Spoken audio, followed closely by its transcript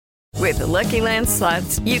With the Lucky Land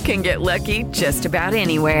Slots, you can get lucky just about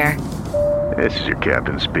anywhere. This is your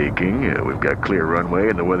captain speaking. We've got clear runway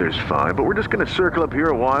and the weather's fine, but we're just going to circle up here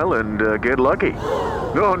a while and get lucky.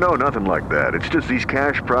 No, nothing like that. It's just these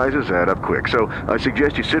cash prizes add up quick. So I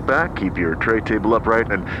suggest you sit back, keep your tray table upright,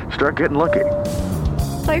 and start getting lucky.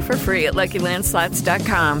 Play for free at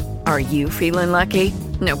LuckyLandSlots.com. Are you feeling lucky?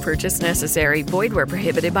 No purchase necessary. Void where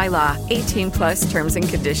prohibited by law. 18 plus terms and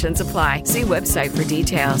conditions apply. See website for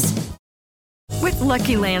details. With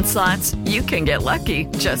Lucky Land Slots, you can get lucky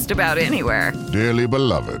just about anywhere. Dearly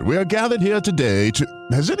beloved, we are gathered here today to...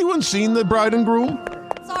 Has anyone seen the bride and groom?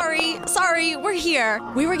 Sorry, we're here.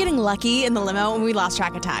 We were getting lucky in the limo and we lost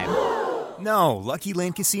track of time. No, Lucky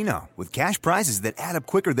Land Casino, with cash prizes that add up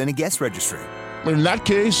quicker than a guest registry. In that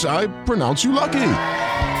case, I pronounce you lucky.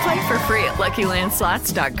 Play for free at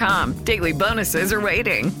LuckyLandSlots.com. Daily bonuses are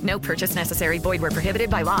waiting. No purchase necessary. Void where prohibited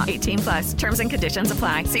by law. 18 plus. Terms and conditions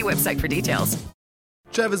apply. See website for details.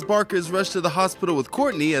 Travis Barker is rushed to the hospital with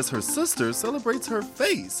Courtney as her sister celebrates her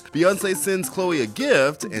face. Beyoncé sends Chlöe a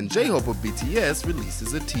gift, and J-Hope of BTS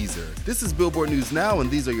releases a teaser. This is Billboard News Now,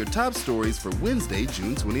 and these are your top stories for Wednesday,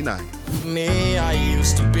 June 29th. Me, I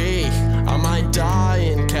used to be. I might die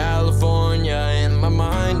in California. In my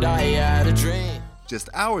mind, I had a dream. Just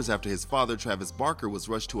hours after his father, Travis Barker, was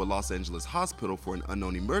rushed to a Los Angeles hospital for an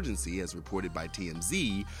unknown emergency, as reported by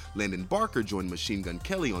TMZ, Landon Barker joined Machine Gun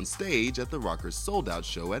Kelly on stage at the Rockers' sold-out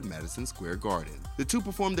show at Madison Square Garden. The two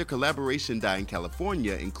performed their collaboration Die in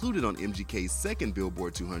California, included on MGK's second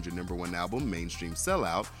Billboard 200 #1 album, Mainstream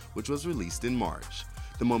Sellout, which was released in March.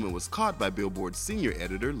 The moment was caught by Billboard's senior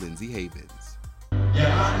editor, Lindsay Havens. Yeah,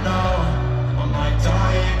 I know, I might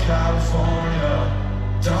die in California.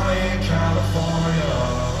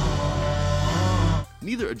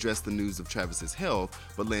 Neither addressed the news of Travis's health,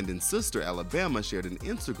 but Landon's sister, Alabama, shared an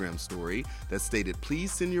Instagram story that stated,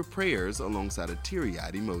 "Please send your prayers," alongside a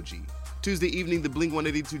teary-eyed emoji. Tuesday evening, the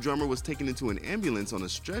Blink-182 drummer was taken into an ambulance on a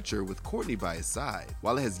stretcher with Courtney by his side.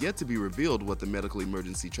 While it has yet to be revealed what the medical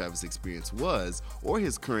emergency Travis experienced was, or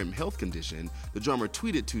his current health condition, the drummer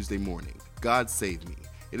tweeted Tuesday morning, "God save me."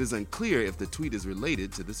 It is unclear if the tweet is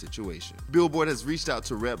related to the situation. Billboard has reached out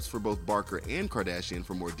to reps for both Barker and Kardashian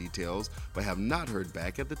for more details, but have not heard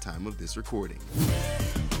back at the time of this recording.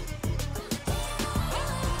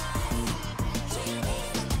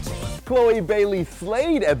 Chloe Bailey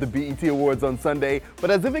slayed at the BET Awards on Sunday, but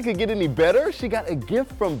as if it could get any better, she got a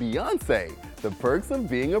gift from Beyoncé. The perks of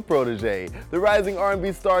being a protege. The rising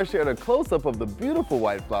R&B star shared a close-up of the beautiful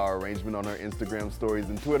white flower arrangement on her Instagram stories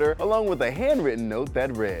and Twitter, along with a handwritten note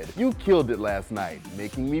that read, "You killed it last night,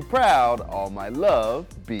 making me proud, all my love,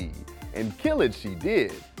 B." And kill it she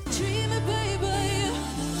did.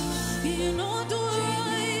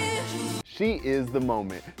 She is the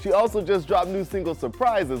moment. She also just dropped new single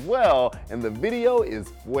Surprise as well, and the video is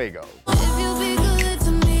fuego. If you be good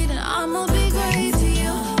to me, then I'ma be great to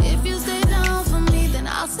you. If you stay down for me, then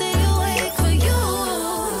I'll stay awake for you.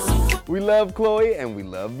 We love Chloe and we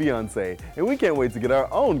love Beyoncé, and we can't wait to get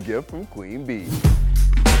our own gift from Queen Bee.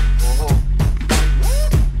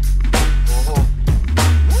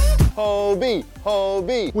 Ho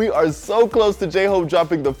B. We are so close to J-Hope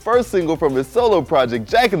dropping the first single from his solo project,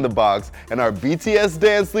 Jack in the Box, and our BTS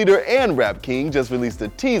dance leader and rap king just released a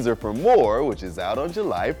teaser for More, which is out on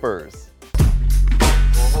July 1st.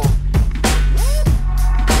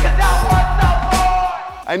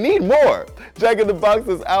 I need more! Jack in the Box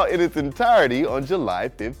is out in its entirety on July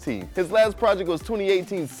 15th. His last project was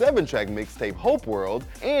 2018's 7-track mixtape Hope World,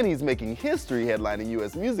 and he's making history headlining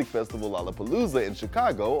US music festival Lollapalooza in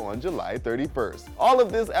Chicago on July 31st. All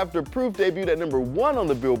of this after Proof debuted at #1 on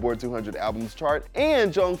the Billboard 200 albums chart,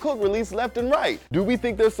 and Jungkook released Left and Right. Do we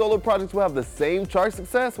think their solo projects will have the same chart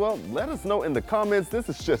success? Well, let us know in the comments. This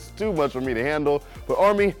is just too much for me to handle, but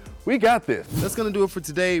Army, we got this. That's going to do it for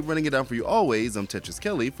today. Running it down for you always, I'm Tetris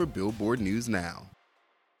Kelly for Billboard News Now.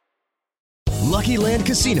 Lucky Land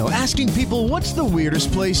Casino, asking people, what's the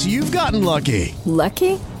weirdest place you've gotten lucky?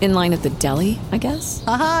 Lucky? In line at the deli, I guess?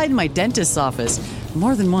 Aha, in my dentist's office.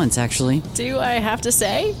 More than once, actually. Do I have to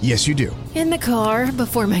say? Yes, you do. In the car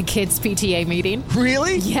before my kids' PTA meeting.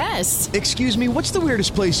 Really? Yes. Excuse me, what's the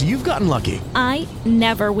weirdest place you've gotten lucky? I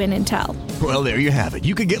never win and tell. Well, there you have it.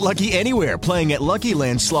 You can get lucky anywhere, playing at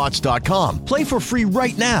LuckyLandSlots.com. Play for free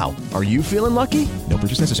right now. Are you feeling lucky? No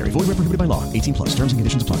purchase necessary. Void where prohibited by law. 18 plus. Terms and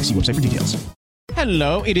conditions apply. See website for details.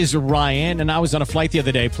 Hello, it is Ryan, and I was on a flight the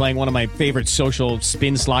other day playing one of my favorite social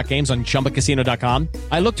spin slot games on ChumbaCasino.com.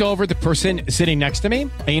 I looked over at the person sitting next to me,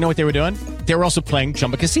 and you know what they were doing? They were also playing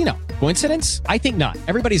Chumba Casino. Coincidence? I think not.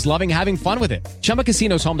 Everybody's loving having fun with it. Chumba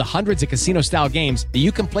Casino is home to hundreds of casino-style games that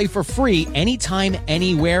you can play for free anytime,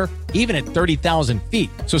 anywhere, even at 30,000 feet.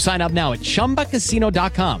 So sign up now at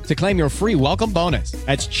ChumbaCasino.com to claim your free welcome bonus.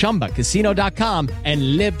 That's ChumbaCasino.com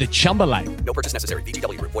and live the Chumba life. No purchase necessary.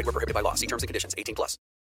 VGW. Void where prohibited by law. See terms and conditions. 18+.